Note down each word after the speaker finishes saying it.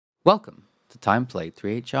Welcome to Time Played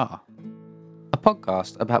 3HR, a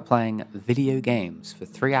podcast about playing video games for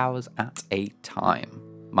 3 hours at a time.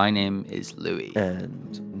 My name is Louis.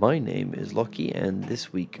 And my name is Lockie, and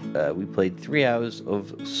this week we played 3 hours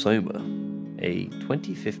of Soma, a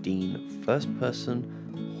 2015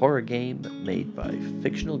 first-person horror game made by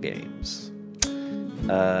Fictional Games.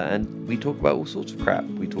 And we talk about all sorts of crap.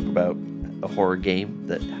 We talk about a horror game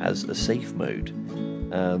that has a safe mode,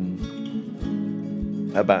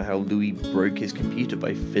 about how Louis broke his computer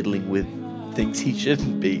by fiddling with things he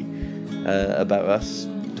shouldn't be, about us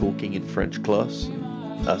talking in French class,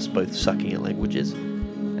 us both sucking at languages,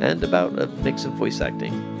 and about a mix of voice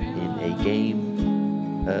acting in a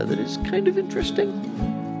game that is kind of interesting,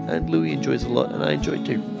 and Louis enjoys a lot, and I enjoy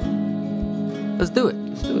too. Let's do it.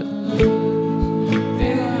 Let's do it.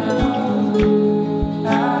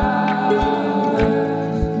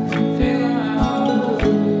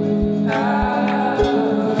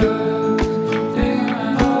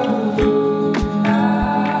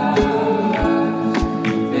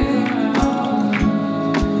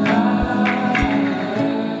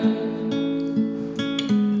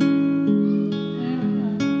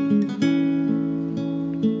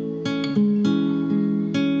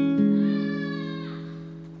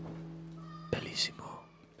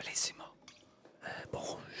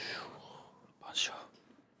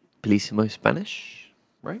 Bellissimo Spanish,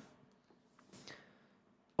 right?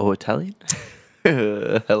 Or Italian?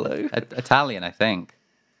 Hello? Italian, I think.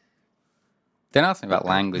 Don't ask me about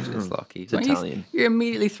languages, Lockie. It's Italian. You're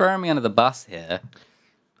immediately throwing me under the bus here.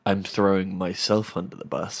 I'm throwing myself under the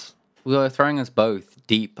bus. You're throwing us both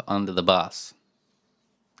deep under the bus.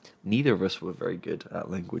 Neither of us were very good at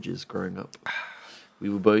languages growing up.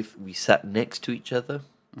 We sat next to each other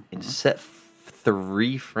in set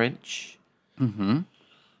 3 French.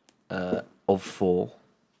 Of 4.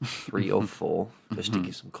 3 of 4. Just to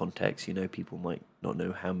give some context, people might not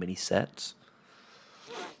know how many sets.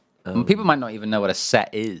 People might not even know what a set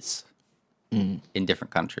is in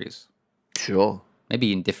different countries. Sure.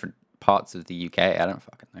 Maybe in different parts of the UK. I don't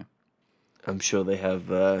fucking know. I'm sure they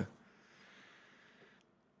have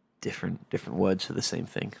different words for the same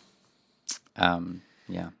thing.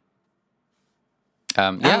 Yeah.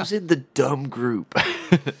 I was in the dumb group.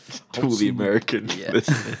 To all the American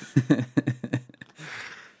listeners.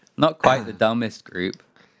 Not quite the dumbest group,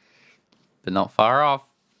 but not far off.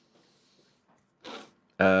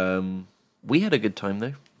 We had a good time,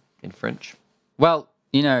 though, in French. Well,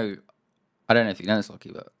 I don't know if you know this,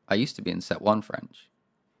 Lockie, but I used to be in set 1 French.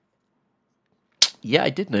 Yeah, I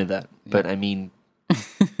did know that. Yeah. But, I mean,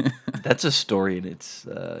 that's a story in its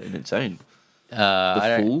own.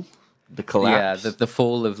 The Fall? The collapse? Yeah, the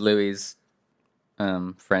fall of Louis'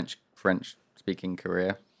 French speaking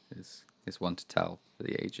career is one to tell for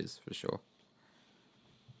the ages, for sure.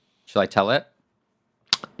 Shall I tell it?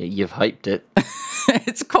 You've hyped it.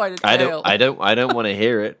 It's quite a tale. I don't want to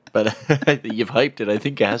hear it, but you've hyped it. I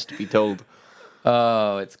think it has to be told.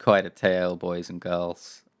 Oh, it's quite a tale, boys and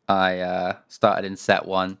girls. I started in set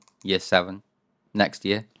 1, year 7. Next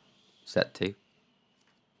year, set 2.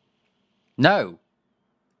 No.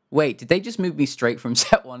 Wait, did they just move me straight from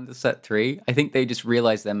set 1 to set 3? I think they just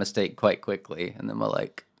realized their mistake quite quickly, and then were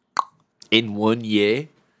like... In 1 year?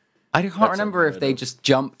 I can't remember if they just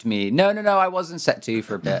jumped me. No, I was in set 2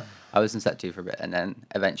 for a bit. And then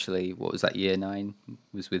eventually, what was that, year 9?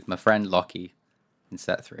 Was with my friend Lockie in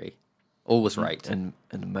set 3. All was right. And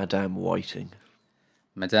Madame Whiting.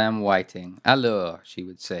 Madame Whiting. Alors, she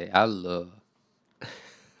would say. Alors.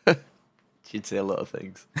 She'd say a lot of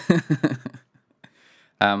things.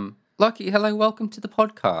 Lockie, hello, welcome to the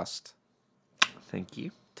podcast. Thank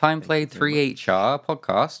you. Time Played 3HR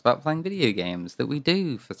podcast about playing video games that we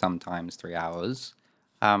do for sometimes 3 hours.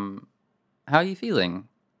 How are you feeling?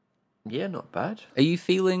 Yeah, not bad. Are you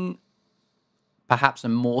feeling perhaps a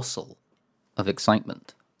morsel of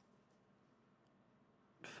excitement?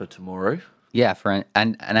 For tomorrow? Yeah, for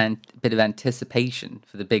a bit of anticipation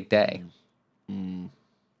for the big day.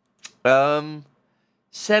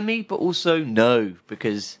 Semi, but also no,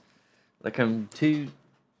 because I don't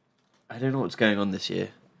know what's going on this year,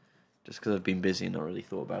 just because I've been busy and not really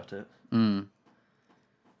thought about it.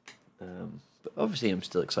 But obviously I'm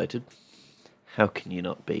still excited. How can you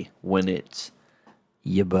not be when it's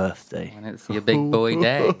your birthday? When it's your big boy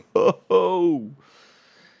day. Oh,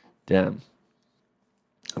 damn.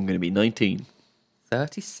 I'm going to be 19.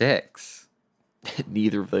 36.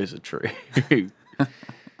 Neither of those are true.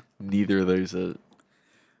 Neither of those are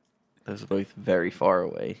both very far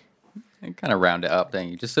away. You kind of round it up, don't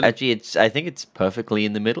you? Just sort of... Actually, I think it's perfectly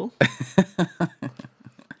in the middle.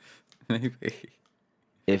 Maybe.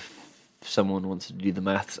 If someone wants to do the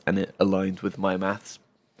maths and it aligns with my maths,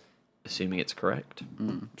 assuming it's correct.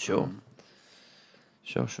 Sure.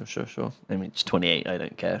 Sure. I mean, it's 28. I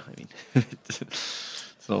don't care. I mean,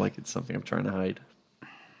 it's not like it's something I'm trying to hide.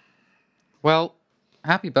 Well,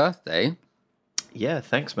 happy birthday. Yeah,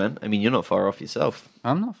 thanks, man. I mean, you're not far off yourself.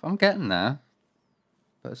 I'm getting there,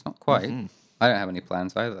 but it's not quite. Mm-hmm. I don't have any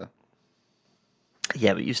plans either.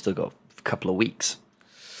 Yeah, but you still got a couple of weeks.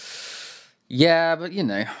 Yeah, but you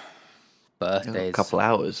know, A birthdays. couple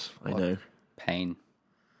hours, I know. Pain.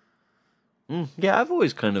 Yeah, I've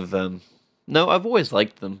always kind of... No, I've always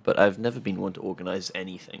liked them, but I've never been one to organize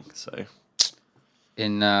anything, so...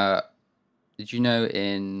 Did you know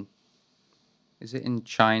is it in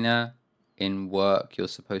China, in work, you're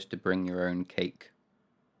supposed to bring your own cake?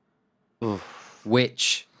 Oof.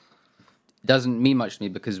 Which doesn't mean much to me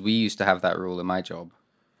because we used to have that rule in my job,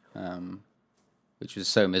 which was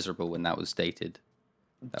so miserable when that was stated.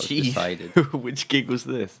 That was decided. Which gig was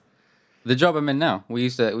this? The job I'm in now, we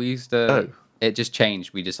used to. Oh. It just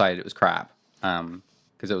changed. We decided it was crap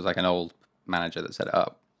because it was like an old manager that set it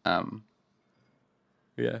up.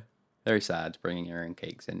 Yeah, very sad bringing your own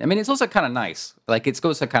cakes in. I mean, it's also kind of nice. Like it's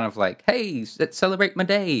also kind of like, hey, let's celebrate my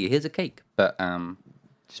day. Here's a cake. But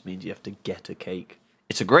Just means you have to get a cake.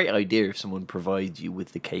 It's a great idea if someone provides you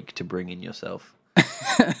with the cake to bring in yourself.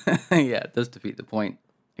 yeah, it does defeat the point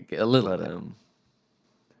a little bit.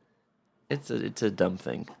 It's a dumb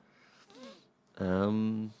thing.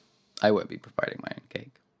 I won't be providing my own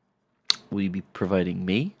cake. Will you be providing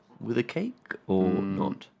me with a cake or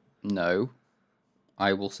not? No,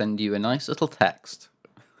 I will send you a nice little text.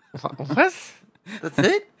 What? That's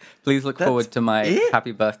it? Please look forward to my it?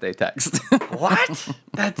 happy birthday text. What?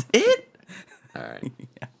 That's it? All right.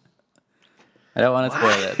 Yeah. I don't want to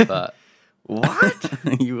spoil it, but What?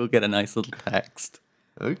 you will get a nice little text.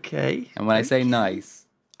 Okay. And when I say nice,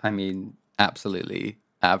 I mean absolutely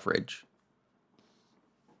average.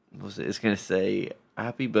 What's it? It's going to say,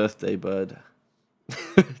 happy birthday, bud.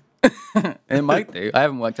 It might do. I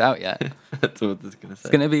haven't worked out yet. That's what it's going to say. It's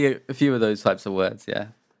going to be a few of those types of words, yeah.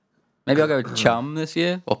 Maybe I'll go chum this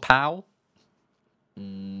year, or pal.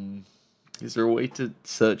 Is there a way to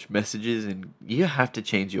search messages and you have to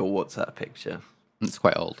change your WhatsApp picture? It's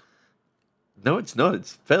quite old. No, it's not.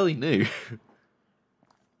 It's fairly new.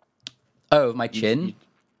 Oh, my chin?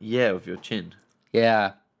 Yeah, with your chin.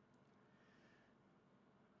 Yeah.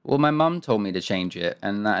 Well, my mum told me to change it,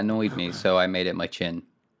 and that annoyed me, so I made it my chin.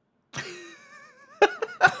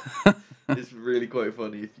 It's really quite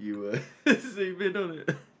funny if you zoom in on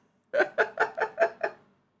it.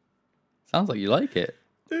 Sounds like you like it.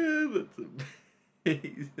 That's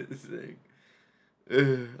amazing.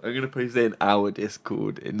 I'm going to post it in our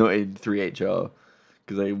Discord, not in 3HR,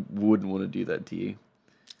 because I wouldn't want to do that to you.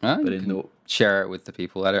 Oh, But you in can the... share it with the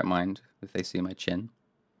people. I don't mind if they see my chin.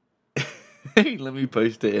 Let me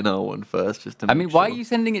post it in our one first, just to I make mean, why are sure. you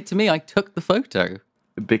sending it to me? I took the photo.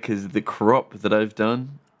 Because the crop that I've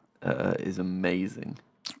done is amazing.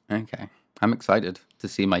 Okay. I'm excited to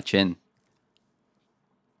see my chin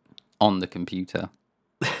on the computer.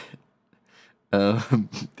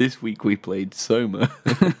 This week we played Soma.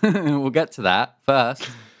 We'll get to that. First,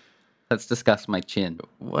 let's discuss my chin.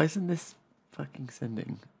 Why isn't this fucking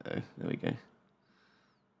sending? Oh, there we go.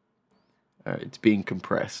 Alright, it's being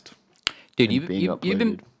compressed. Dude, and being you've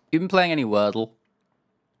been playing any Wordle?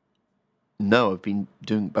 No, I've been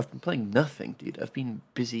playing nothing, dude. I've been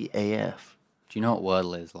busy AF. Do you know what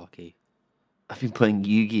Wordle is, Lockie? I've been playing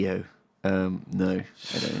Yu-Gi-Oh! No,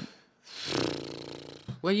 I don't.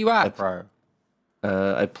 Where you at, bro?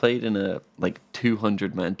 I played in a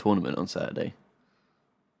 200-man tournament on Saturday.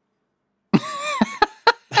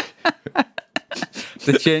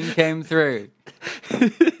 The chin came through.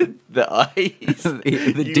 The eyes. the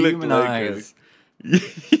You demon look loco. eyes.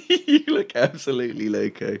 You look absolutely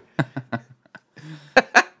loco.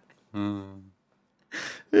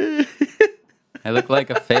 I look like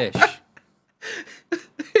a fish.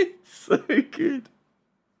 It's so good.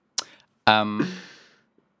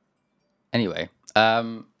 Anyway,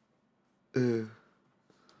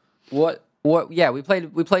 what? Yeah, we played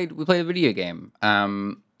a video game.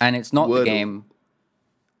 And it's not Wordle. the game.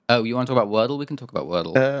 Oh, you want to talk about Wordle? We can talk about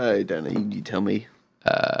Wordle. I don't know. You tell me.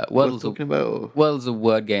 What I'm Wordle's talking about? Wordle's a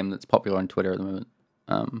word game that's popular on Twitter at the moment.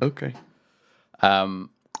 Okay.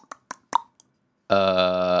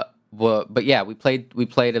 But yeah, we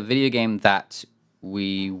played a video game that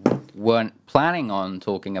we weren't planning on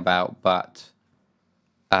talking about, but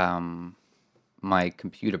my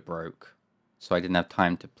computer broke, so I didn't have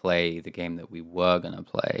time to play the game that we were gonna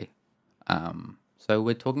play. So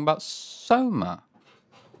we're talking about Soma.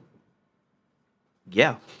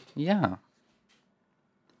 Yeah. Yeah.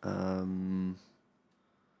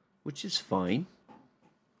 Which is fine.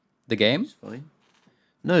 The game? It's fine.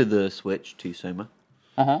 No, the Switch to Soma.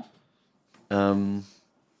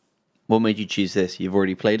 What made you choose this? You've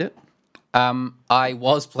already played it? I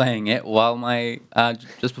was playing it while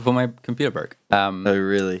just before my computer broke. Oh,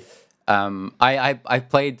 really? I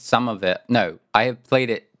played some of it. No, I have played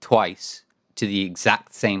it twice to the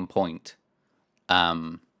exact same point.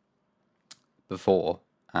 Before,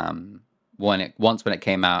 once when it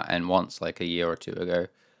came out, and once like a year or two ago.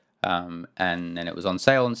 And then it was on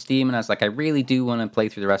sale on Steam, and I was like, I really do want to play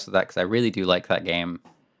through the rest of that because I really do like that game.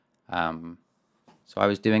 So I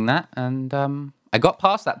was doing that, and I got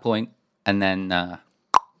past that point, and then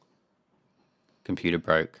computer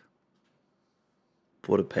broke.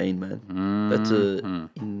 What a pain, man. That's a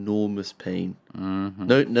enormous pain.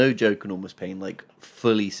 No joke, enormous pain. Like,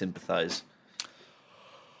 fully sympathize.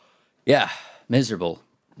 Yeah, miserable.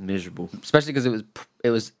 Miserable. Especially because it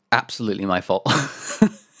was absolutely my fault.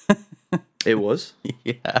 It was?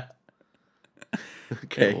 Yeah.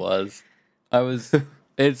 Okay. It was.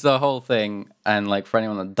 It's the whole thing, and like for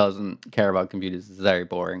anyone that doesn't care about computers, it's very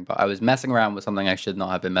boring, but I was messing around with something I should not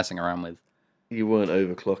have been messing around with. You weren't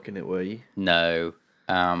overclocking it, were you? No.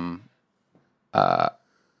 I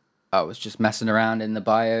was just messing around in the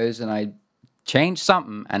BIOS, and I changed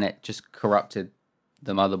something, and it just corrupted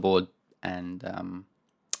the motherboard, and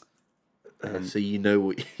so you know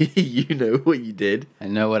what you did. I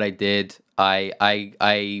know what I did.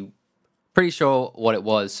 I pretty sure what it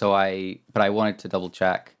was. But I wanted to double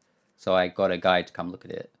check, so I got a guy to come look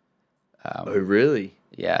at it. Oh, really?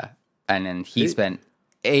 Yeah, and then he spent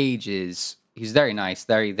ages. He's very nice,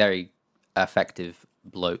 very very effective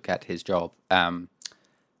bloke at his job. And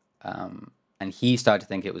he started to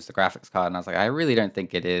think it was the graphics card, and I was like, I really don't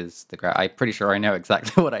think it is the I'm pretty sure I know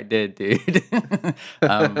exactly what I did, dude.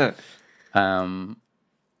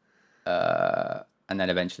 And then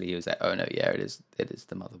eventually he was like, "Oh no, yeah, it is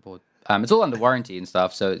the motherboard. It's all under warranty and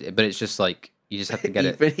stuff. So, but it's just like you just have to get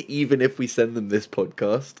it. Even if we send them this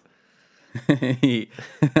podcast,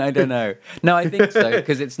 I don't know. No, I think so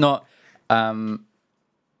because it's not.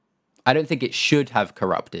 I don't think it should have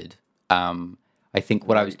corrupted. I think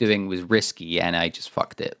what I was doing was risky, and I just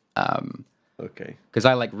fucked it. Okay. Because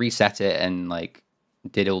I like reset it and like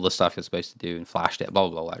did all the stuff you're supposed to do and flashed it, blah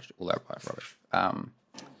blah blah, all that rubbish.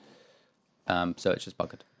 So it's just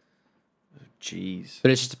bugged. Jeez.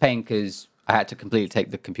 But it's just a pain because I had to completely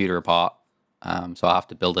take the computer apart, so I'll have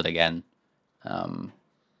to build it again,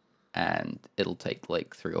 and it'll take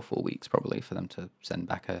like 3 or 4 weeks probably for them to send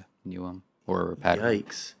back a new one or a repaired one.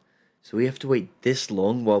 Yikes! So we have to wait this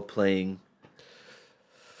long while playing.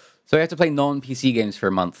 So I have to play non-PC games for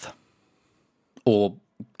a month, or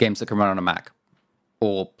games that can run on a Mac,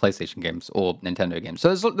 or PlayStation games, or Nintendo games.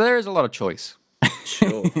 So there is a lot of choice.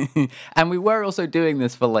 Sure. And we were also doing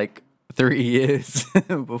this for like 3 years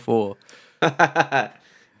before.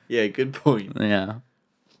 Yeah, good point. Yeah.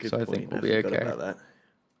 Good So I point. think we'll be forgot okay. about that.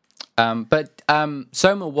 But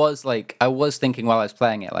Soma was like, I was thinking while I was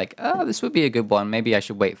playing it, like, oh, this would be a good one. Maybe I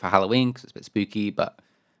should wait for Halloween because it's a bit spooky, but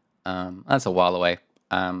that's a while away.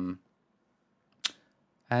 And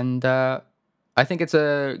I think it's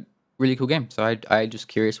a really cool game. So I'm just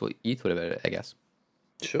curious what you thought about it, I guess.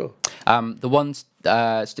 Sure. The one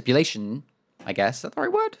stipulation, I guess, is that the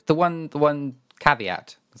right word? The one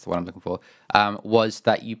caveat, that's the one I'm looking for, was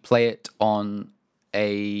that you play it on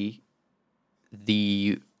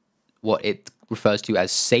what it refers to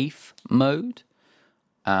as safe mode,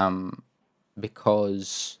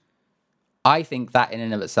 because I think that in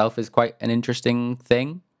and of itself is quite an interesting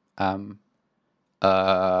thing. I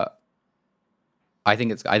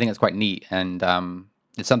think it's quite neat, and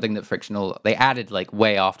it's something that Frictional they added like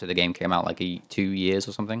way after the game came out, like 2 years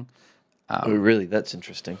or something. Oh, really? That's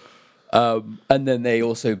interesting. And then they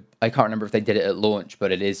also, I can't remember if they did it at launch,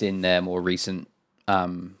 but it is in their more recent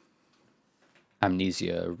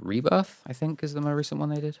Amnesia Rebirth, I think, is the more recent one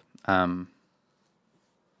they did.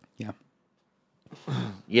 Yeah.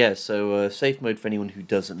 Yeah, so safe mode, for anyone who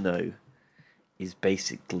doesn't know, is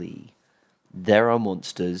basically there are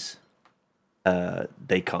monsters,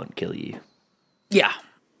 they can't kill you. Yeah.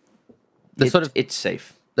 It's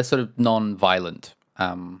safe. They're sort of non-violent.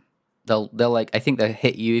 They'll like, I think they'll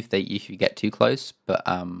hit you if you get too close, but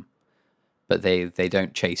they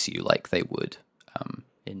don't chase you like they would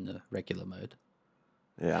in the regular mode.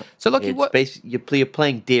 Yeah. So Lucky, you're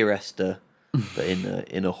playing Dear Esther, but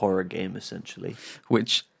in a horror game essentially.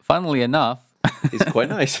 Which, funnily enough, is quite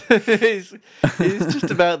nice. it's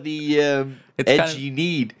just about the edge you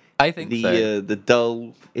need. I think so. The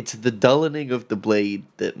dull. It's the dullening of the blade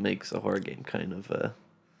that makes a horror game kind of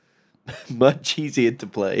much easier to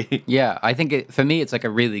play. Yeah, I think for me it's like a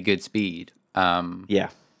really good speed. Yeah.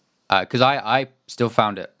 Because I still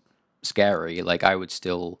found it scary. Like I would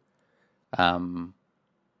still sort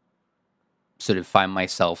of find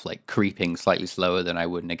myself like creeping slightly slower than I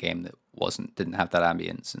would in a game that didn't have that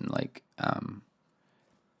ambience, and like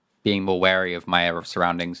being more wary of my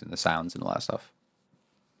surroundings and the sounds and all that stuff.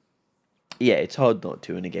 Yeah, it's hard not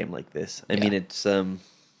to in a game like this. I mean, it's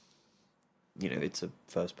it's a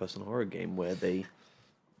first-person horror game where they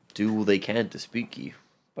do all they can to spook you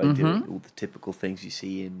by doing all the typical things you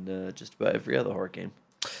see in just about every other horror game.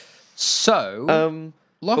 So,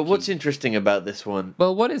 but what's interesting about this one?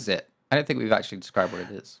 Well, what is it? I don't think we've actually described what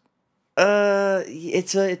it is.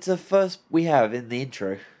 It's a first we have in the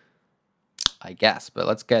intro, I guess, but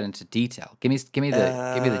let's get into detail. Give me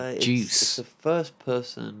the juice. It's a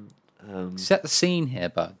first-person. Set the scene here,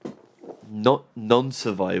 bud. Not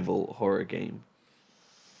non-survival horror game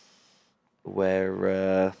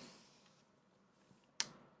where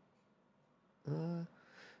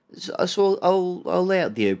so I'll lay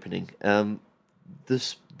out the opening. The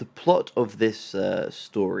plot of this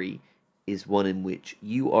story is one in which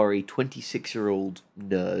you are a 26-year-old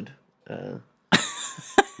nerd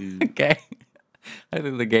who Okay. I don't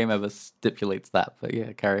think the game ever stipulates that, but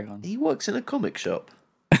yeah, carry on. he works in a comic shop.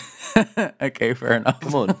 Okay, fair enough.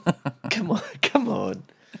 Come on.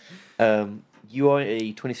 You are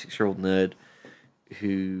a 26-year-old nerd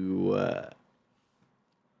who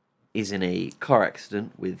is in a car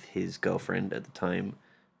accident with his girlfriend at the time.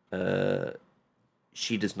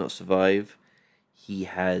 She does not survive. He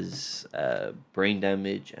has brain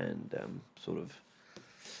damage and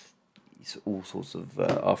all sorts of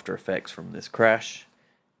after effects from this crash.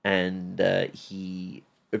 And he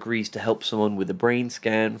agrees to help someone with a brain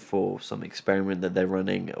scan for some experiment that they're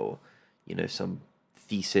running, or some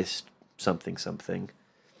thesis something.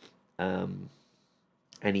 And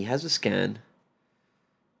he has a scan,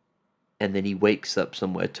 and then he wakes up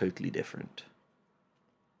somewhere totally different.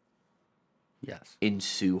 Yes. In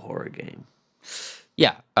Sue horror game.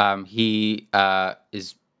 Yeah.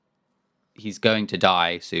 He's going to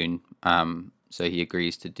die soon. So he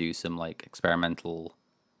agrees to do some like experimental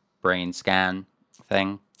brain scan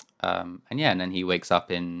thing. And then he wakes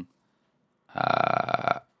up in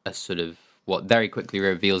a sort of what very quickly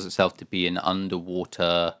reveals itself to be an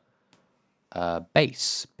underwater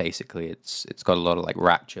base. Basically, it's got a lot of like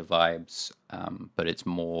Rapture vibes, but it's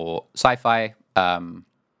more sci-fi. And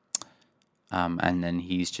then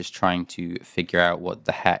he's just trying to figure out what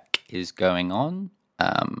the heck is going on.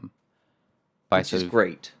 Which is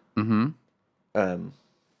great. Mm-hmm.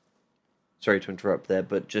 Sorry to interrupt there,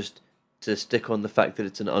 but just to stick on the fact that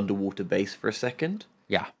it's an underwater base for a second.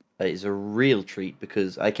 Yeah. Is a real treat,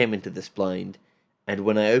 because I came into this blind, and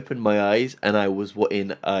when I opened my eyes and I was what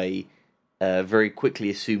I very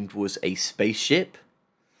quickly assumed was a spaceship.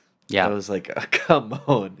 Yeah. I was like, oh, come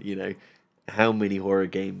on, how many horror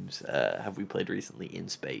games have we played recently in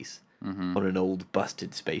space on an old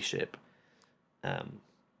busted spaceship? And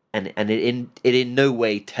it in no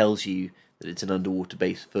way tells you that it's an underwater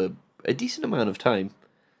base for a decent amount of time,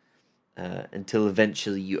 until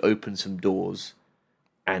eventually you open some doors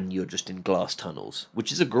and you're just in glass tunnels,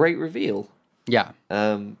 which is a great reveal. Yeah.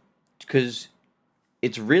 Because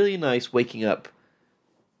it's really nice waking up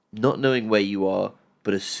not knowing where you are,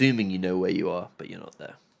 but assuming you know where you are, but you're not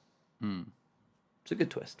there. It's a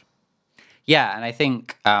good twist. Yeah, and I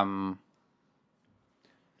think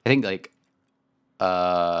like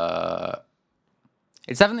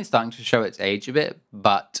it's definitely starting to show its age a bit,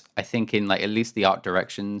 but I think in like at least the art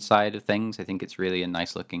direction side of things, I think it's really a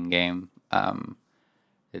nice looking game.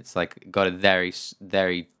 It's like got a it's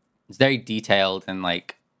very detailed, and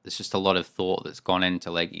like there's just a lot of thought that's gone into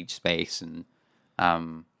like each space, and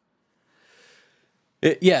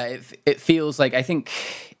it feels like, I think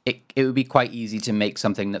it would be quite easy to make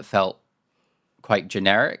something that felt quite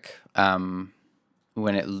generic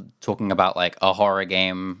when talking about like a horror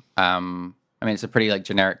game. I mean, it's a pretty like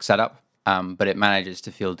generic setup, but it manages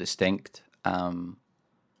to feel distinct, and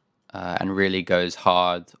really goes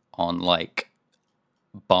hard on like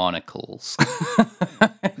barnacles.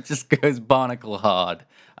 It just goes barnacle hard,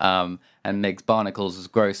 and makes barnacles as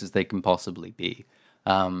gross as they can possibly be.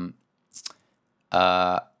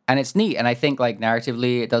 And it's neat, and I think like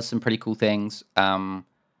narratively it does some pretty cool things. And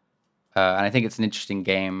I think it's an interesting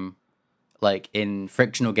game, like in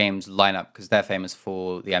Frictional Games lineup, because they're famous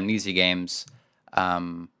for the Amnesia games,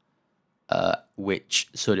 which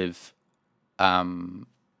sort of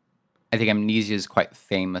I think Amnesia is quite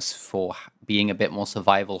famous for being a bit more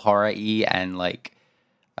survival horror-y, and like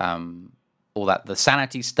all that, the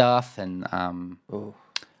sanity stuff, and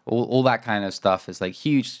all that kind of stuff is like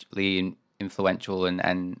hugely influential,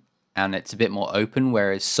 and it's a bit more open,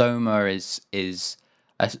 whereas Soma is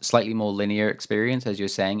a slightly more linear experience, as you're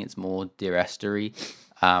saying. It's more Dear Estery,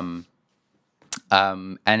 and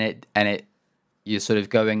you're sort of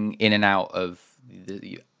going in and out of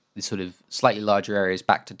the sort of slightly larger areas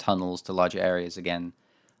back to tunnels to larger areas again.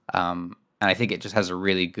 And I think it just has a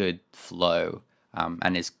really good flow,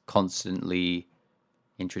 and is constantly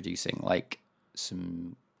introducing like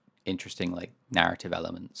some interesting like narrative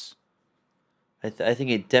elements. I think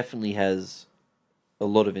it definitely has a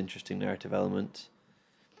lot of interesting narrative elements.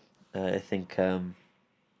 I think the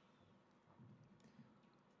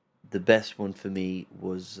best one for me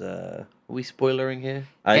was. Are we spoilering here?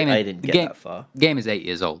 I didn't get that far. The game is 8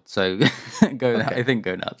 years old, so go. Okay. I think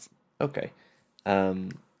go nuts. Okay.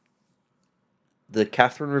 The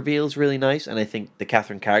Catherine reveal is really nice, and I think the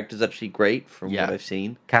Catherine character is actually great from what I've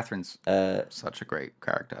seen. Catherine's such a great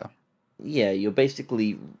character. Yeah, you're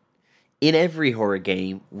basically in every horror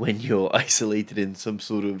game when you're isolated in some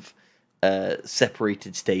sort of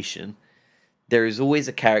separated station. There is always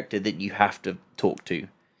a character that you have to talk to.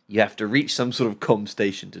 You have to reach some sort of comm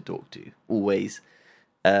station to talk to, always.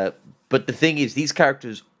 But the thing is, these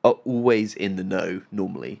characters are always in the know,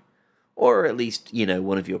 normally. Or at least,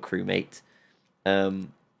 one of your crewmates.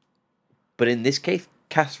 But in this case,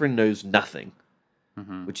 Catherine knows nothing.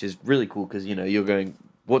 Which is really cool, because, you're going,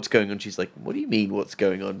 what's going on? She's like, what do you mean, what's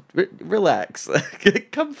going on? Relax.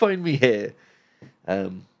 Come find me here.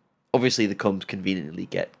 Obviously, the comms conveniently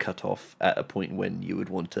get cut off at a point when you would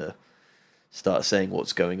want to start saying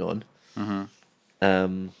what's going on.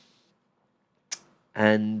 And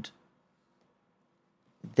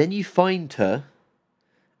then you find her,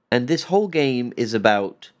 and this whole game is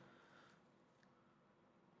about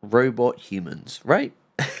robot humans, right?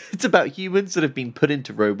 It's about humans that have been put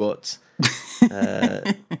into robots.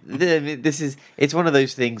 It's one of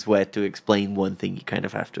those things where to explain one thing, you kind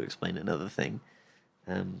of have to explain another thing.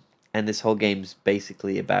 And this whole game's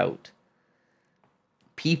basically about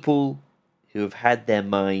people who have had their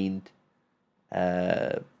mind,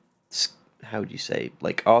 how would you say,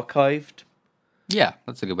 like archived? Yeah,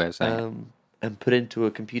 that's a good way of saying it. And put into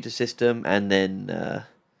a computer system, and then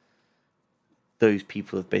those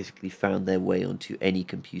people have basically found their way onto any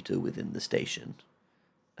computer within the station.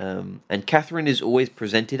 And Catherine is always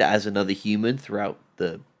presented as another human throughout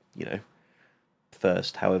the,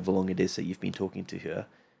 first however long it is that you've been talking to her.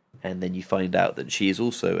 And then you find out that she is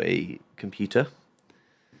also a computer.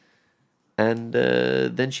 And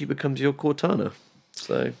then she becomes your Cortana.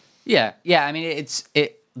 So yeah. I mean, I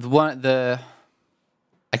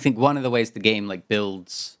think one of the ways the game like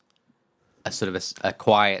builds a sort of a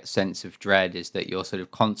quiet sense of dread is that you're sort of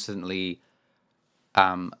constantly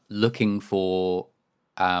looking for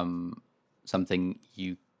something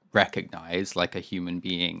you recognize, like a human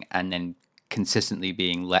being, and then consistently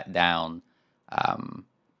being let down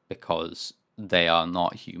because they are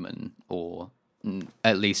not human, or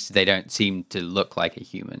at least they don't seem to look like a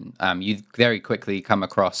human. You very quickly come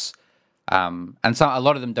across, and a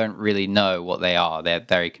lot of them don't really know what they are. They're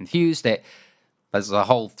very confused. There's a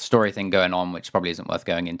whole story thing going on, which probably isn't worth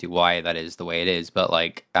going into why that is the way it is. But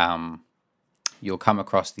like, you'll come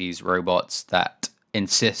across these robots that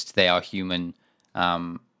insist they are human,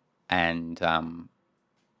 and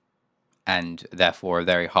therefore are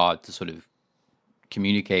very hard to sort of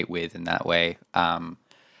communicate with in that way. And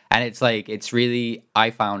it's like,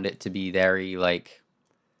 I found it to be very like,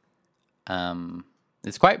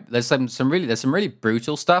 there's some really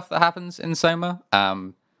brutal stuff that happens in Soma.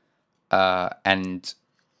 And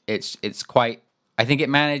it's quite, I think it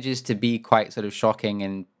manages to be quite sort of shocking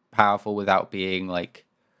and powerful without being like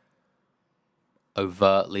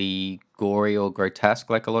overtly gory or grotesque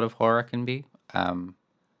like a lot of horror can be,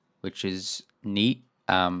 which is neat.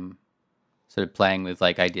 Sort of playing with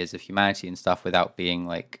like ideas of humanity and stuff without being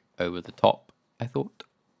like over the top, I thought.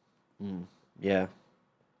 Yeah.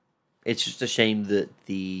 It's just a shame that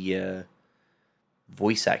the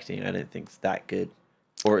voice acting, I don't think, is that good.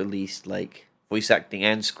 Or at least like voice acting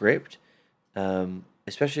and script,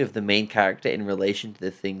 especially of the main character in relation to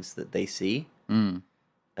the things that they see,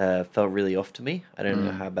 felt really off to me. I don't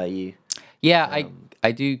know how about you. Yeah,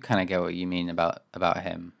 I do kind of get what you mean about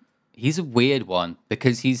him. He's a weird one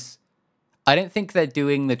because I don't think they're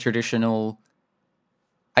doing the traditional.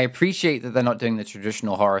 I appreciate that they're not doing the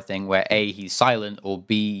traditional horror thing where A, he's silent, or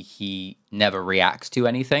B, he never reacts to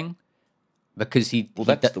anything. Because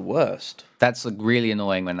that's the worst. That's like really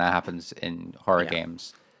annoying when that happens in horror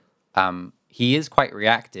games. He is quite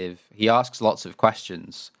reactive. He asks lots of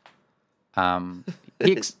questions.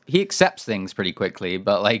 he accepts things pretty quickly,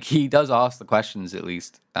 but like he does ask the questions at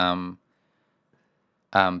least. But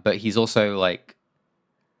he's also like,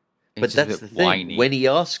 he's But just that's a the bit thing. whiny. When he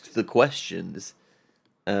asks the questions,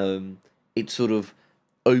 it sort of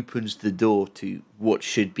opens the door to what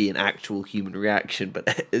should be an actual human reaction,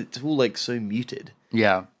 but it's all like so muted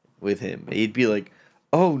Yeah, with him. He'd be like,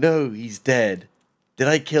 "Oh no, he's dead. Did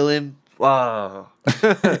I kill him? Wow,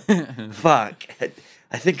 fuck!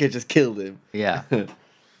 I think I just killed him." yeah,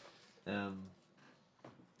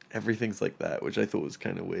 Everything's like that, which I thought was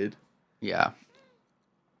kind of weird. yeah,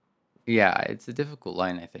 yeah. It's a difficult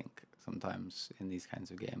line, I think, sometimes in these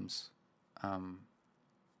kinds of games.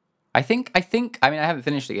 I think. I mean, I haven't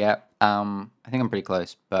finished it yet. I think I'm pretty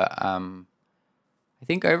close, but I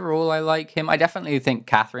think overall I like him. I definitely think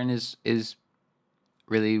Catherine is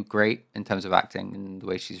really great in terms of acting and the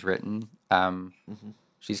way she's written.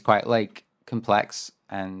 She's quite like complex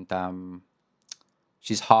and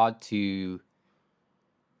she's hard to.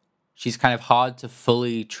 She's kind of hard to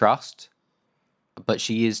fully trust, but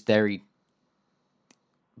she is very.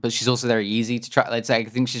 But she's also very easy to try. Let's say I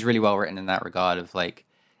think she's really well written in that regard. Of like,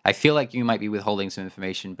 I feel like you might be withholding some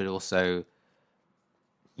information, but also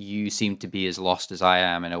you seem to be as lost as I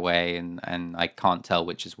am in a way, and I can't tell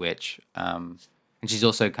which is which. And she's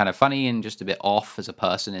also kind of funny and just a bit off as a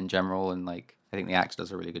person in general, and like I think the actor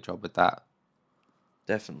does a really good job with that.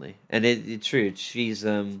 Definitely, and it's true. She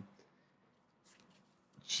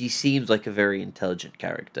seems like a very intelligent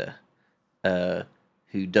character,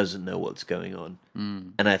 who doesn't know what's going on,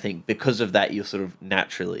 and I think because of that, you're sort of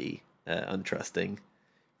naturally untrusting,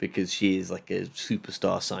 because she is like a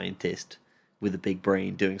superstar scientist with a big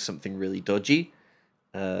brain doing something really dodgy,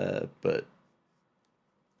 but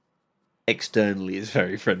externally is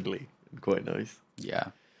very friendly and quite nice. Yeah,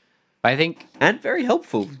 but I think And very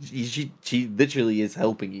helpful. She literally is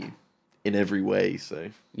helping you in every way. So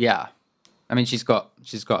yeah, I mean she's got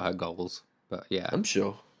her goals, but yeah. I'm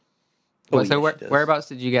sure. Well, so Yeah, she does. whereabouts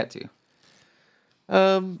did you get to?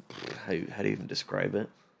 How do you even describe it?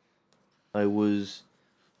 I was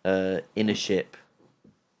in a ship,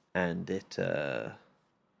 and it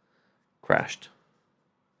crashed.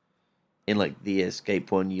 In like the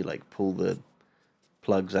escape one, you like pull the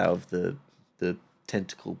plugs out of the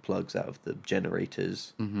tentacle plugs out of the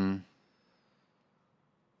generators. Mm-hmm.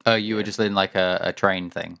 Oh, you were just in like a train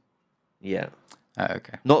thing. Yeah, Oh,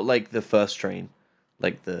 okay. not like the first train,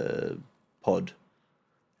 like the pod,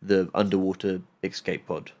 the underwater escape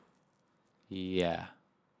pod, Yeah.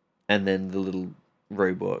 and then the little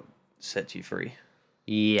robot sets you free.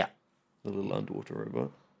 Yeah. The little underwater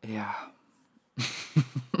robot. Yeah.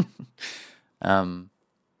 um.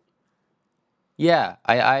 Yeah.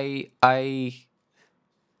 I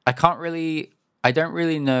can't really. I don't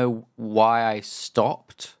really know why I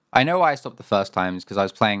stopped. I know why I stopped the first times because I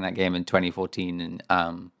was playing that game in 2014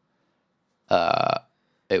 and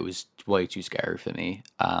it was way too scary for me.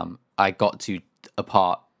 I got to a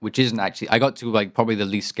part which isn't actually. I got to like probably the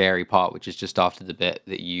least scary part, which is just after the bit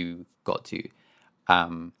that you got to.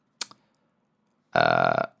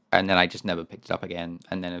 And then I just never picked it up again.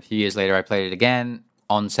 And then a few years later, I played it again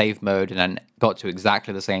on save mode, and then got to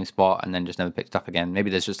exactly the same spot, and then just never picked it up again. Maybe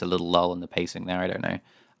there's just a little lull in the pacing there. I don't know.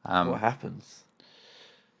 What happens?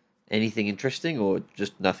 Anything interesting, or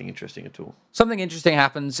just nothing interesting at all? Something interesting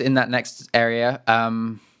happens in that next area,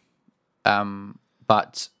 but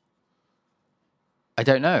I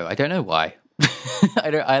don't know. I don't know why.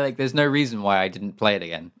 I don't. I like. There's no reason why I didn't play it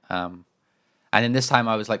again. And then this time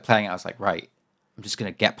I was like playing it. I was like, right, I'm just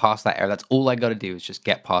gonna get past that area. That's all I got to do is just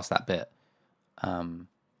get past that bit, and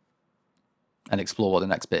explore what the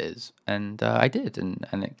next bit is. And I did, and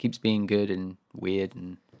it keeps being good and weird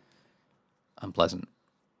and unpleasant.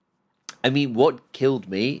 I mean, what killed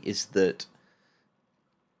me is that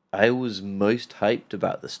I was most hyped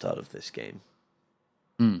about the start of this game.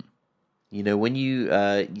 You know, when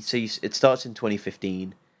it starts in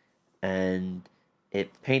 2015, and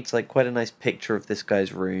it paints like quite a nice picture of this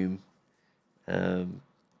guy's room. You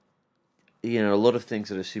know, a lot of things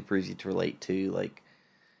that are super easy to relate to,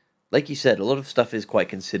 like you said, a lot of stuff is quite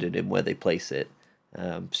considered in where they place it.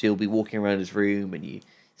 So you'll be walking around his room and you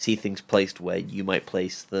see things placed where you might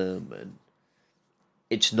place them, and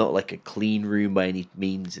it's not like a clean room by any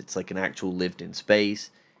means. It's like an actual lived-in space.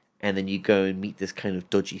 And then you go and meet this kind of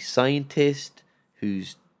dodgy scientist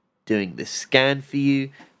who's doing this scan for you.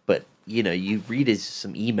 But, you know, you read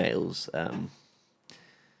some emails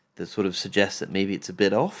that sort of suggest that maybe it's a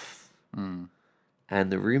bit off. And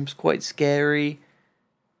the room's quite scary.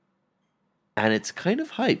 And it's kind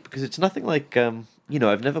of hype, because it's nothing like, you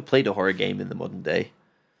know, I've never played a horror game in the modern day.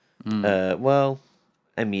 Well,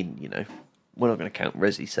 I mean, you know, we're not going to count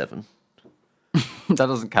Resi 7. That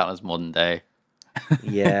doesn't count as modern day.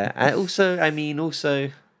 Yeah.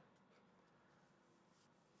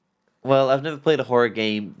 Well, I've never played a horror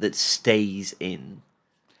game that stays in.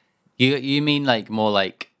 You mean like more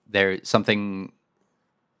like there's something.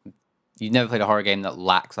 You've never played a horror game that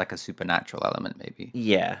lacks like a supernatural element, maybe.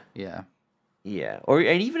 Yeah. Yeah. Yeah.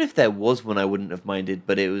 And even if there was one, I wouldn't have minded,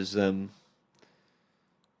 but it was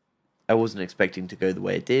I wasn't expecting to go the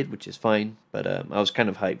way it did, which is fine, but I was kind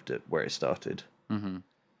of hyped at where it started. Mm-hmm.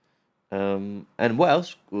 And what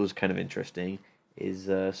else was kind of interesting is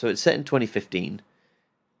so it's set in 2015.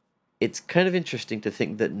 It's kind of interesting to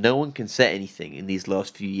think that no one can set anything in these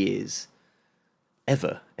last few years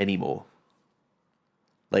ever anymore.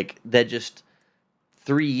 Like, they're just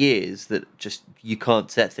 3 years that just you can't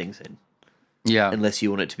set things in. Yeah. Unless you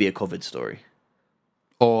want it to be a COVID story.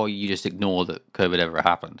 Or you just ignore that COVID ever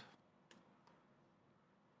happened.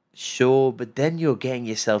 Sure, but then you're getting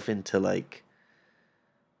yourself into, like,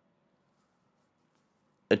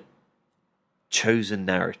 a chosen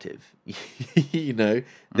narrative. You know?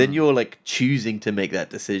 Then you're, like, choosing to make that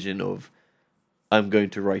decision of, I'm going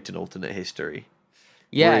to write an alternate history.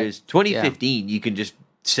 Yeah. Whereas 2015, you can just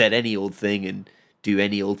set any old thing and do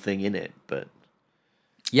any old thing in it, but...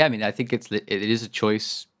 Yeah, I mean, I think it is a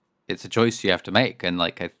choice. It's a choice you have to make, and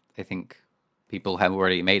like I think people have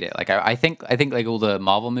already made it. Like I think like all the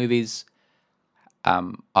Marvel movies,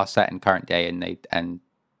 are set in current day, and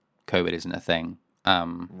COVID isn't a thing.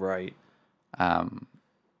 Right. And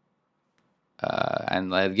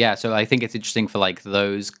yeah, so I think it's interesting for like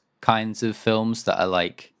those kinds of films that are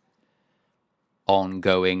like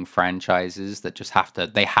ongoing franchises that just have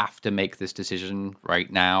to make this decision right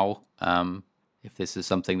now. If this is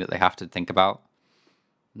something that they have to think about,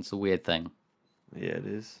 it's a weird thing. Yeah, it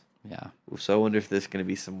is. Yeah. So I wonder if there's going to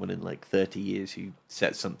be someone in like 30 years who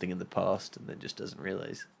set something in the past and then just doesn't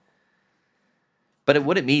realize. But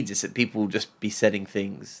what it means is that people will just be setting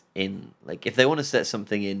things in, like, if they want to set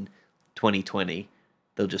something in 2020,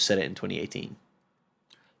 they'll just set it in 2018.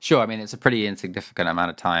 Sure, I mean, it's a pretty insignificant amount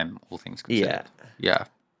of time, all things considered. Yeah.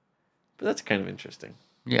 But that's kind of interesting.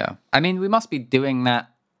 Yeah. I mean, we must be doing that.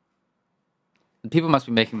 People must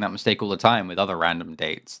be making that mistake all the time with other random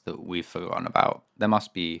dates that we've forgotten about. There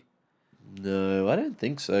must be. No, I don't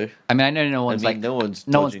think so. I mean, I know no one's no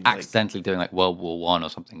one's accidentally doing like World War One or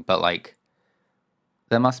something, but like,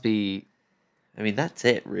 there must be. I mean, that's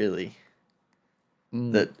it, really.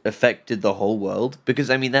 That affected the whole world, because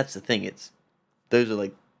I mean, that's the thing. Those are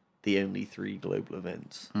like the only 3 global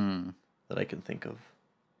events that I can think of.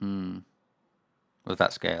 With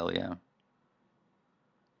that scale, yeah.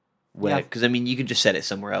 Because I mean, you could just set it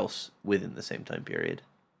somewhere else within the same time period.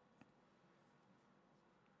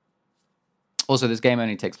 Also, this game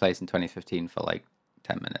only takes place in 2015 for like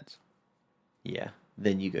 10 minutes. Yeah.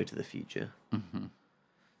 Then you go to the future. Mm-hmm.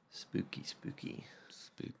 Spooky, spooky.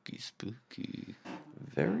 Spooky, spooky.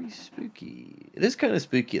 Very spooky. It is kind of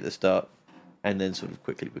spooky at the start, and then sort of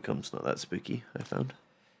quickly becomes not that spooky, I found.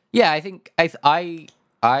 Yeah, I think I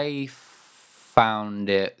found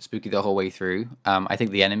it spooky the whole way through. I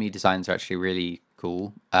think the enemy designs are actually really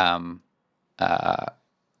cool. And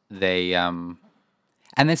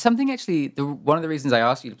there's something actually. One of the reasons I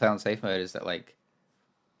asked you to play on safe mode is that, like,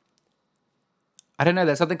 I don't know.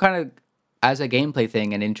 There's something kind of as a gameplay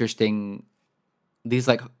thing and interesting. These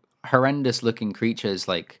like horrendous looking creatures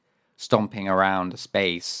like stomping around a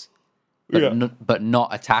space, but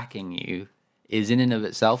not attacking you, is in and of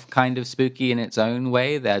itself kind of spooky in its own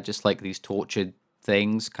way. They're just like these tortured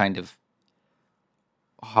things, kind of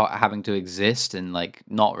having to exist and like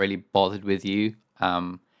not really bothered with you.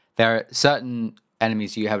 There are certain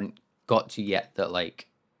enemies you haven't got to yet that like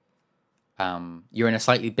you're in a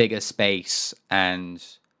slightly bigger space, and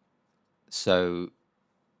so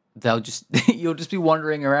you'll just be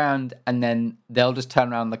wandering around, and then they'll just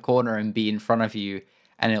turn around the corner and be in front of you,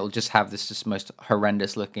 and it'll just have this just most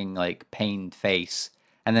horrendous looking like pained face,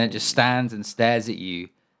 and then it just stands and stares at you,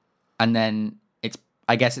 and then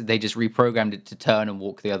I guess they just reprogrammed it to turn and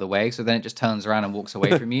walk the other way, so then it just turns around and walks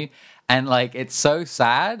away from you, and like it's so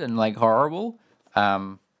sad and like horrible.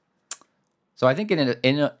 So I think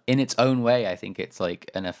in its own way, I think it's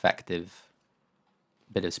like an effective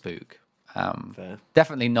bit of spook.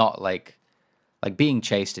 Definitely not like being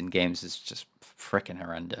chased in games is just freaking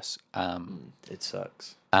horrendous. It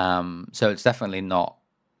sucks. So it's definitely not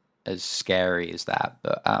as scary as that,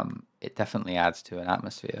 but it definitely adds to an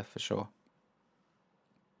atmosphere for sure.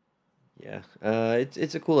 Yeah,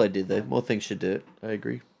 it's a cool idea though. More things should do it. I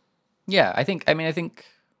agree. Yeah, I think.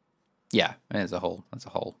 Yeah, as a whole.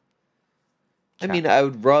 I mean, I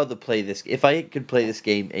would rather play this. If I could play this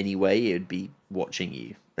game anyway, it would be watching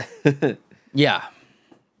you. Yeah.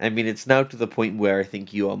 I mean, it's now to the point where I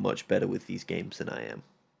think you are much better with these games than I am.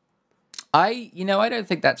 I don't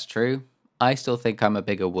think that's true. I still think I'm a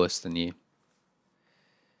bigger wuss than you.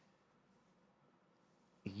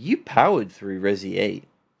 You powered through Resi 8.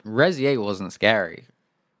 Resi 8 wasn't scary.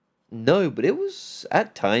 No, but it was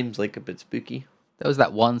at times like a bit spooky. There was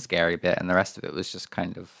that one scary bit, and the rest of it was just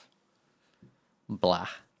kind of blah.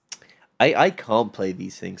 I can't play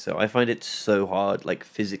these things, so I find it so hard, like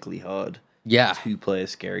physically hard. Yeah. To play a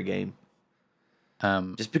scary game.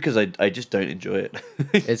 Just because I just don't enjoy it.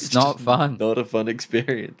 It's not fun. Not a fun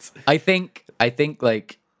experience. I think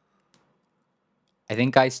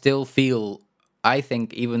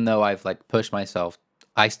even though I've like pushed myself,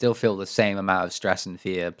 I still feel the same amount of stress and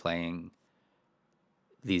fear playing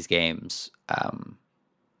these games.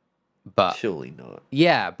 But surely not.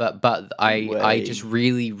 Yeah, but I just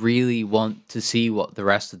really, really want to see what the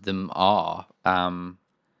rest of them are.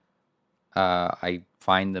 I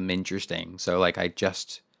find them interesting. So like I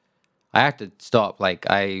had to stop. Like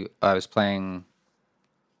I was playing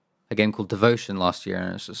a game called Devotion last year,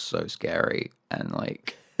 and it's just so scary. And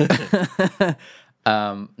like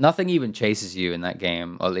nothing even chases you in that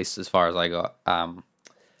game, or at least as far as I got. But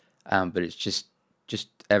it's just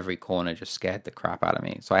every corner just scared the crap out of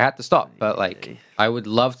me. So I had to stop. But like I would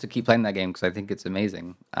love to keep playing that game because I think it's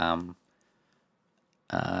amazing. Yeah.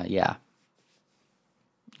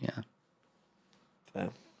 Fair.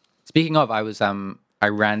 Speaking of, I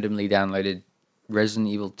randomly downloaded Resident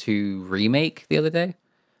Evil 2 Remake the other day.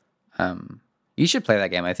 You should play that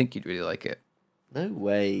game. I think you'd really like it. No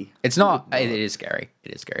way. It's not. It is scary.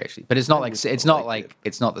 It is scary actually, but it's not it's not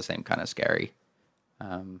the same kind of scary.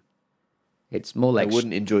 It's more like I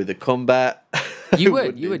wouldn't enjoy the combat. You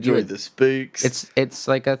would enjoy the spooks. It's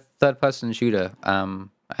like a third-person shooter, and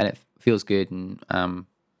it feels good, and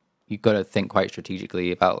you've got to think quite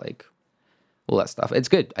strategically about like all that stuff. It's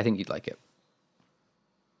good. I think you'd like it.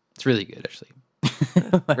 It's really good, actually.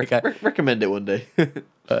 Recommend it one day.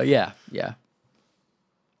 Yeah.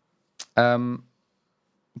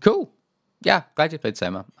 Cool. Yeah, glad you played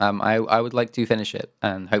Soma. I would like to finish it,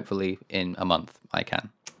 and hopefully in a month I can.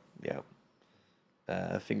 Yeah.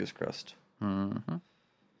 Fingers crossed. Mm-hmm.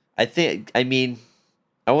 I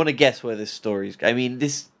want to guess where this story's... I mean,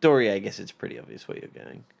 this story, I guess it's pretty obvious where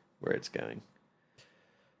it's going.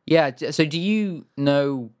 Yeah, so do you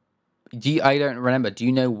know... I don't remember. Do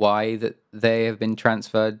you know why that they have been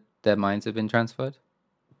transferred? Their minds have been transferred?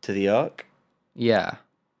 To the Ark? Yeah.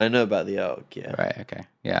 I know about the Ark, yeah. Right, okay.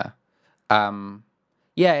 Yeah.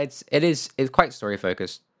 Yeah, it's quite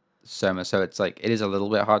story-focused, Soma, so it's like, it is a little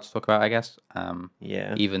bit hard to talk about, I guess.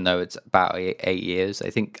 Yeah. Even though it's about 8 years. I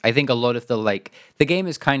think a lot of the game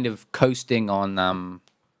is kind of coasting on,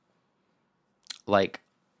 like,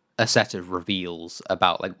 a set of reveals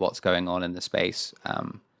about, like, what's going on in the space.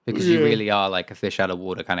 Because you really are, like, a fish out of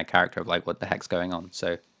water kind of character of, like, what the heck's going on.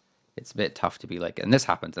 So it's a bit tough to be like, and this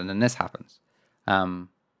happens, and then this happens.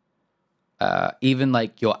 Even,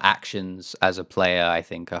 like, your actions as a player, I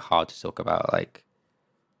think, are hard to talk about. Like,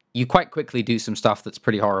 you quite quickly do some stuff that's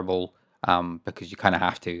pretty horrible, because you kind of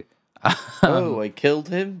have to. I killed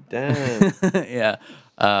him? Damn. Yeah.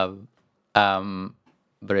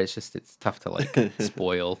 But it's tough to, like,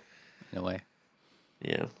 spoil in a way.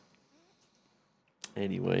 Yeah.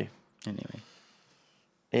 Anyway.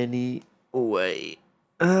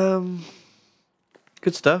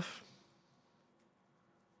 Good stuff.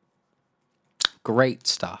 Great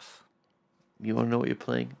stuff. You want to know what you're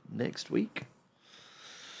playing next week?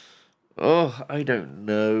 Oh, I don't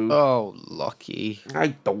know. Oh, lucky.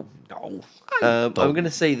 I don't know. I'm going to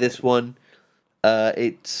say this one.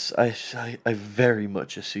 I very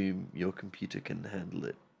much assume your computer can handle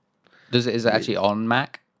it. Is it actually on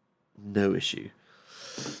Mac? No issue.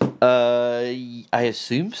 I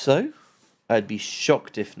assume so. I'd be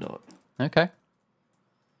shocked if not. Okay.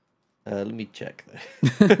 Let me check though.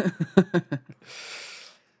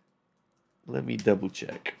 Let me double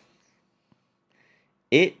check.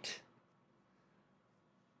 It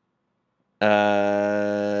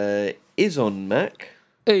is on Mac.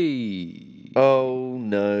 Hey. Oh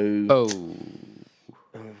no. Oh.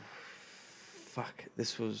 Fuck. I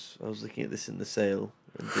was looking at this in the sale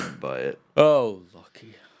and didn't buy it. Oh,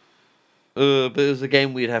 lucky. But it was a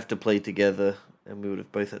game we'd have to play together, and we would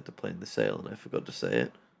have both had to play in the sale, and I forgot to say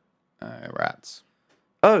it. Rats.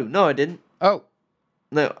 Oh, no, I didn't. Oh.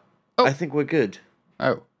 No. Oh. I think we're good.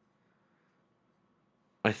 Oh.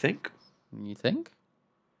 I think. You think?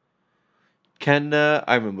 I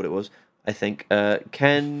remember what it was. I think.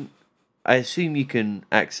 Can I assume you can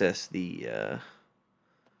access the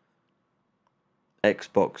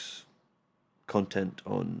Xbox content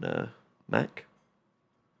on Mac.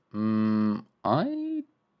 I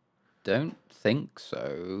don't think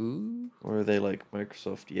so. Or are they like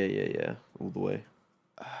Microsoft? Yeah, all the way.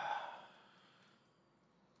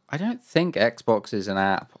 I don't think Xbox is an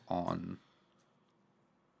app on.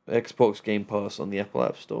 Xbox Game Pass on the Apple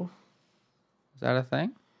App Store. Is that a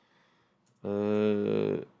thing?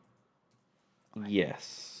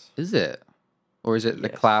 Yes. Is it? Or is it the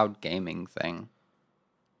Yes. cloud gaming thing?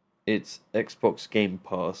 It's Xbox Game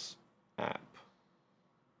Pass app.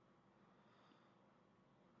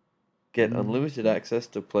 Get unlimited access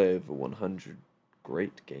to play over 100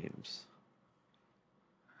 great games.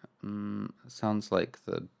 Sounds like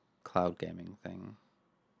the cloud gaming thing.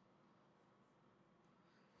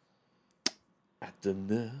 I don't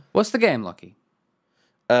know. What's the game, Lucky?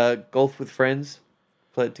 Golf with friends.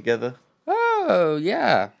 Play it together. Oh,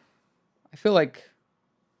 yeah. I feel like...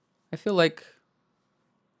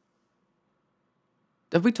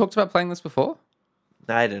 Have we talked about playing this before?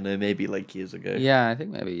 I don't know, maybe like years ago. Yeah, I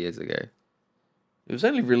think maybe years ago. It was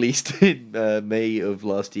only released in May of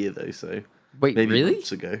last year, though, so... Wait, maybe really?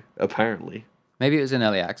 months ago, apparently. Maybe it was in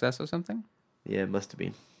early access or something? Yeah, it must have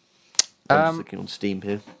been. I'm just looking on Steam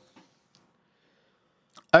here.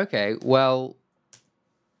 Okay, well...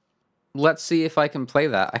 Let's see if I can play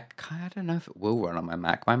that. I don't know if it will run on my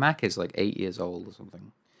Mac. My Mac is like 8 years old or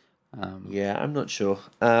something. Yeah, I'm not sure.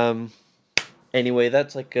 Anyway,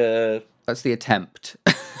 that's like a... That's the attempt.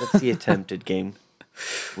 That's the attempted game.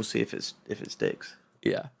 We'll see if it sticks.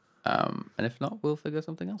 Yeah. And if not, we'll figure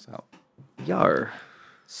something else out. Yar.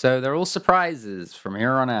 So they're all surprises from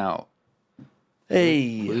here on out.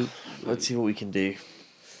 Hey, let's see what we can do.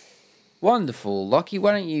 Wonderful. Lockie,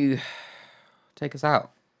 why don't you take us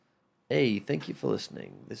out? Hey, thank you for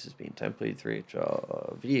listening. This has been Time Played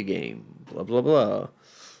 3HR video game, blah, blah, blah.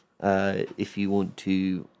 If you want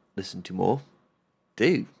to listen to more,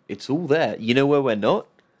 do. It's all there. You know where we're not?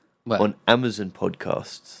 Well, On Amazon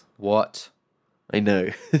Podcasts. what? I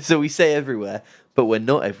know. So we say everywhere, but we're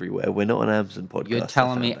not everywhere. We're not on Amazon Podcasts. You're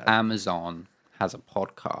telling me I found out. Amazon has a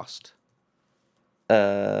podcast?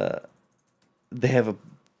 They have a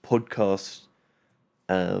podcast.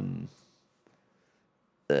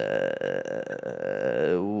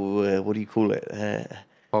 What do you call it?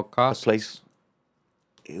 Podcast? A place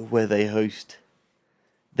where they host.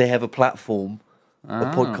 They have a platform, a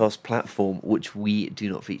podcast platform, which we do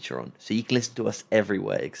not feature on. So you can listen to us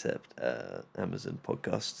everywhere except Amazon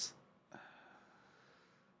Podcasts.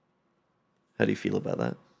 How do you feel about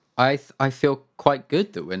that? I feel quite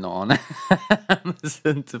good that we're not on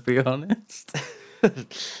Amazon, to be honest.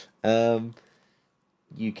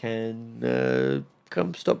 You can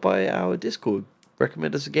come stop by our Discord,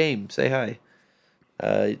 recommend us a game, say hi.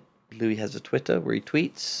 Louis has a Twitter where he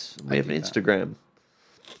tweets. We have an Instagram.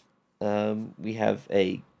 We have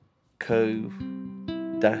a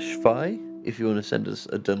co-fi if you want to send us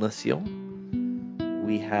a donation.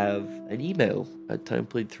 We have an email at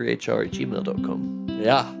timeplayed3hr@gmail.com.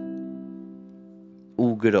 Yeah.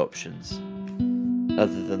 All good options.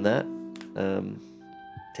 Other than that,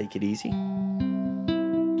 take it easy.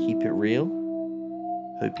 Keep it real.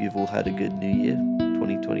 Hope you've all had a good new year.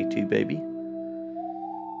 2022, baby.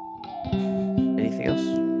 Anything else?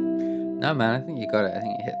 No, man, I think you got it. I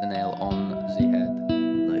think you hit the nail on the head.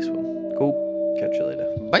 Nice one. Cool. Catch you later.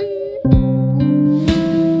 Bye.